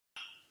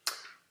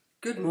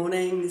Good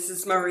morning, this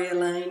is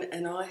Marjolyn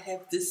and I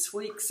have this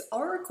week's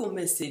Oracle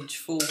message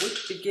for week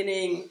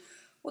beginning,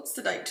 what's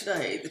the date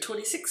today? The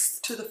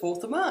 26th to the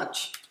 4th of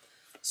March.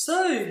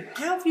 So,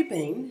 how have you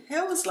been?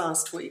 How was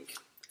last week?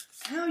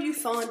 How are you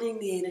finding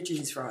the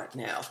energies right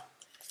now?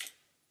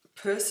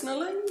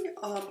 Personally,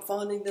 I'm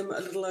finding them a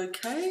little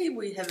okay.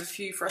 We have a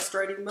few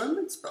frustrating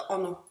moments, but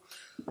on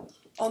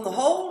the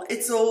whole,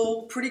 it's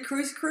all pretty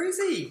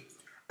cruisy.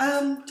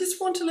 Just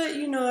want to let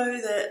you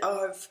know that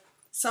I've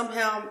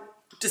somehow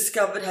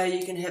discovered how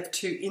you can have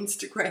two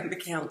Instagram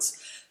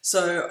accounts.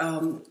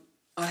 So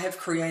I have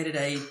created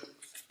a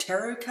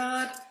tarot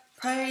card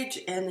page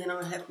and then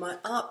I have my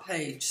art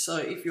page. So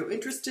if you're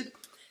interested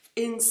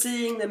in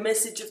seeing the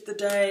message of the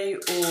day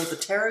or the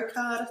tarot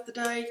card of the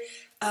day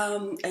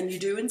and you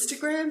do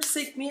Instagram,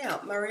 seek me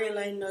out,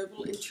 Marjolyn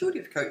Noble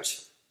Intuitive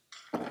Coach.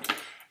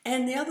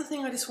 And the other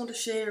thing I just want to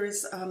share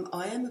is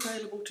I am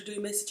available to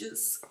do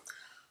messages.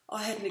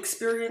 I had an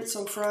experience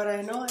on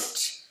Friday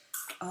night.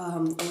 I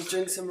was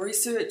doing some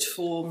research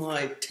for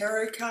my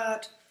tarot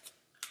card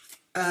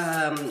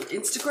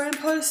Instagram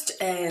post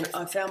and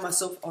I found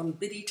myself on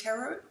Biddy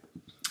Tarot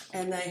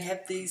and they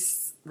have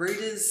these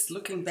readers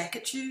looking back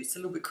at you. It's a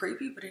little bit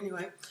creepy, but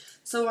anyway.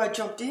 So I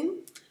jumped in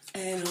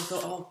and I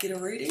thought I'll get a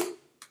reading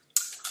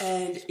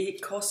and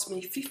it cost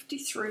me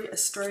 53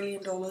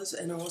 Australian dollars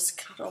and I was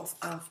cut off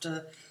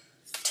after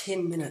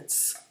 10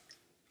 minutes.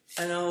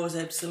 And I was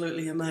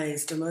absolutely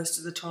amazed and most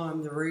of the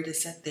time the reader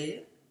sat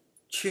there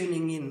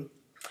tuning in.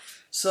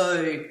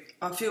 So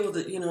I feel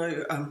that,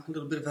 a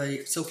little bit of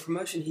a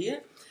self-promotion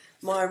here.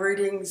 My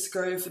readings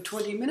go for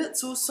 20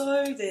 minutes or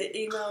so. They're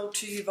emailed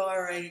to you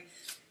via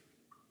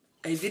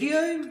a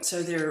video.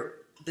 So they're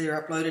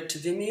uploaded to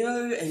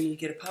Vimeo and you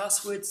get a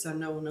password so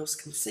no one else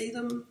can see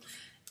them.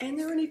 And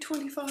they're only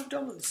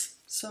 $25.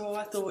 So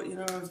I thought,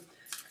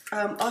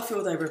 I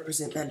feel they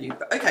represent value.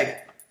 But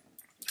okay.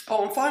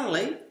 Oh, and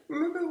finally,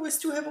 remember we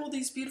still have all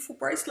these beautiful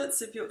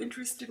bracelets. If you're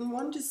interested in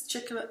one, just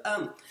check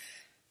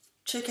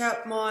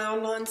out my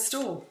online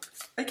store.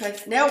 Okay,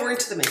 now we're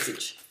into the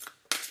message.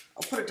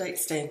 I'll put a date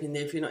stamp in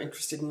there if you're not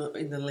interested in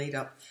the lead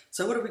up.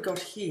 So what have we got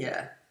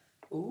here?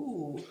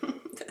 Ooh,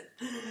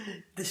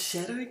 the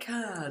shadow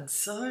card.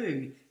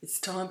 So it's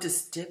time to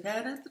step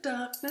out of the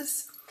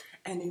darkness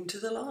and into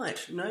the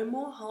light. No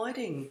more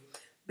hiding.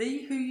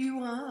 Be who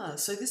you are.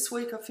 So this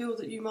week I feel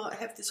that you might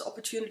have this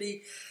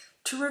opportunity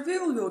to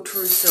reveal your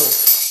true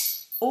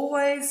self.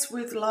 Always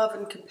with love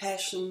and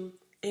compassion,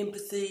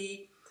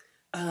 empathy.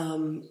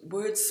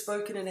 Words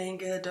spoken in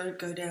anger don't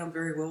go down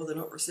very well. They're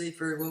not received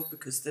very well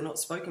because they're not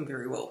spoken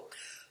very well.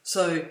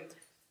 So,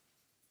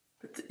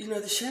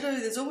 the shadow,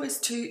 there's always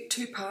two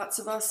parts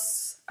of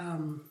us.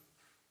 And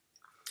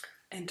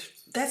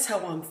that's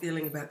how I'm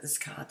feeling about this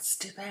card.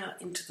 Step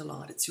out into the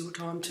light. It's your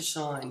time to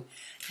shine.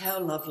 How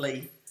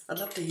lovely. I'd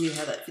love to hear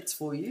how that fits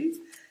for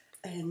you.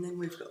 And then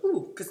we've got,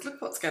 because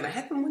look what's going to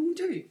happen when you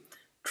do.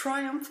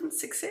 Triumphant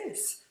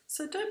success.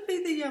 So don't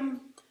be the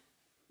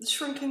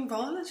shrinking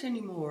violet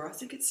anymore. I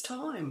think it's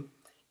time.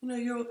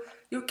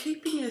 You're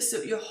keeping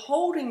yourself, you're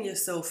holding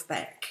yourself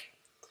back.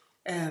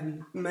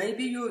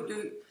 Maybe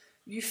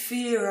you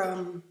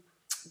fear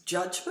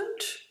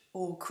judgment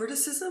or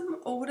criticism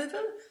or whatever.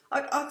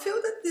 I feel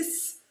that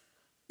this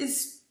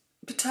is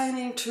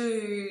pertaining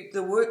to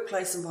the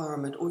workplace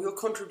environment or your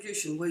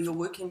contribution where you're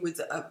working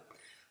with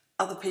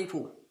other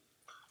people.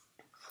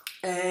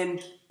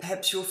 And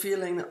perhaps you're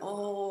feeling that,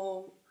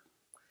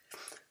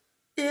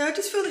 yeah, I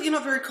just feel that you're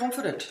not very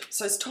confident.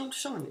 So it's time to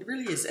shine. It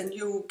really is. And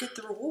you'll get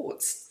the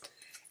rewards.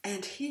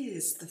 And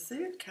here's the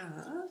third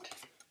card.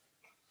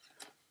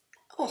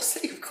 Oh,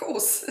 see, of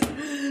course.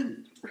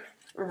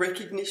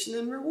 Recognition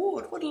and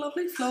reward. What a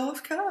lovely flow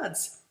of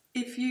cards.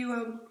 If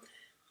you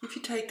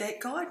take that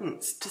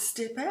guidance to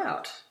step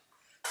out.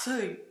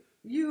 So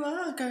you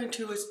are going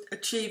to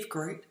achieve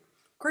great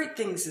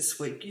things this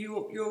week.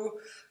 Your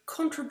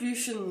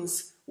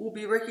contributions will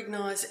be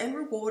recognised and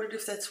rewarded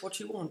if that's what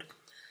you want.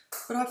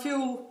 But I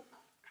feel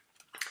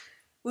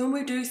when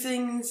we do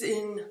things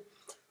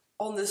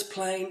on this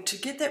plane, to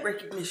get that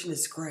recognition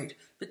is great.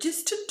 But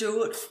just to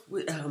do it,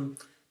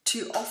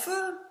 to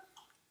offer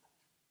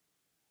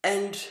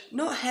and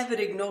not have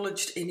it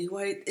acknowledged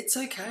anyway, it's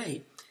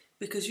okay.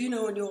 Because you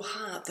know in your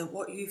heart that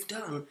what you've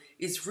done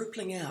is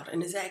rippling out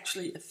and is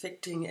actually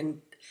affecting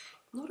and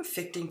not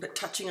affecting but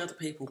touching other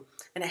people.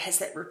 And it has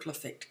that ripple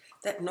effect,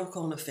 that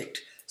knock-on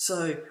effect.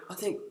 So I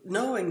think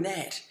knowing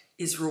that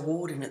is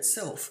reward in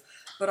itself.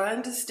 But I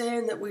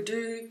understand that we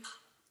do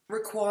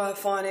require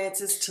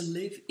finances to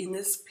live in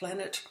this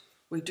planet.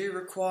 We do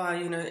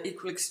require,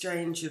 equal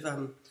exchange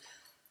of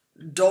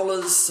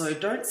dollars. So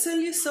don't sell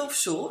yourself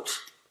short.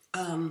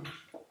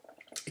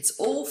 It's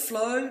all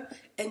flow.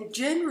 And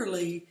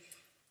generally,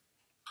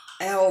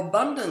 our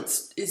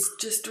abundance is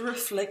just a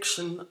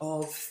reflection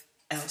of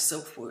our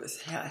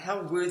self-worth,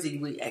 how worthy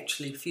we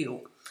actually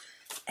feel.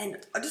 And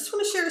I just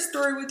want to share a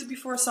story with you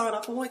before I sign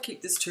off. I won't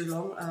keep this too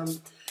long.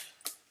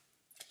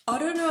 I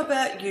don't know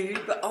about you,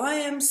 but I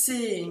am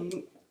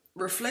seeing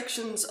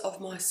reflections of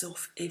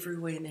myself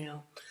everywhere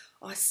now.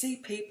 I see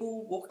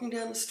people walking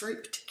down the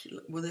street,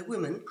 particularly, well, they're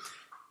women,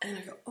 and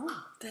I go,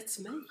 oh, that's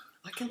me.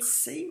 I can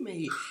see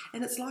me.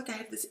 And it's like I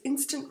have this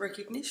instant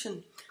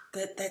recognition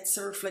that that's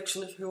a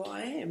reflection of who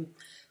I am.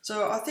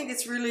 So I think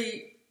it's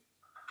really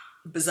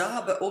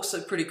bizarre, but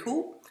also pretty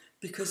cool,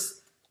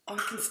 because I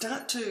can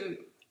start to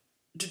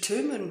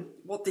determine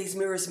what these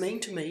mirrors mean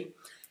to me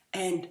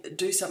and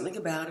do something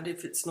about it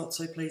if it's not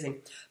so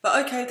pleasing.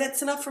 But okay,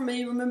 that's enough from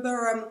me.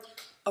 Remember,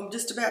 I'm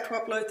just about to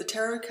upload the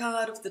tarot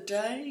card of the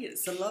day.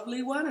 It's a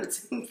lovely one.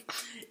 It's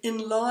in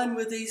line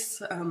with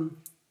these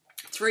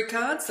 3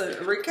 cards. So a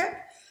recap: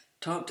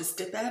 time to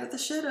step out of the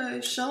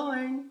shadow,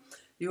 shine.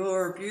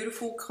 You're a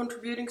beautiful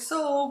contributing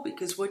soul,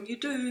 because when you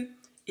do,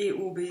 it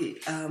will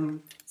be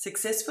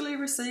successfully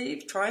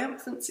received,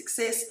 triumphant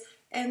success,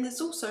 and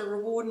there's also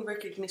reward and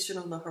recognition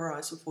on the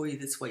horizon for you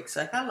this week.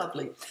 So how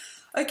lovely.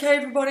 Okay,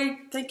 everybody,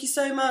 thank you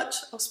so much.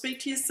 I'll speak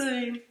to you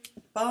soon.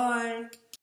 Bye.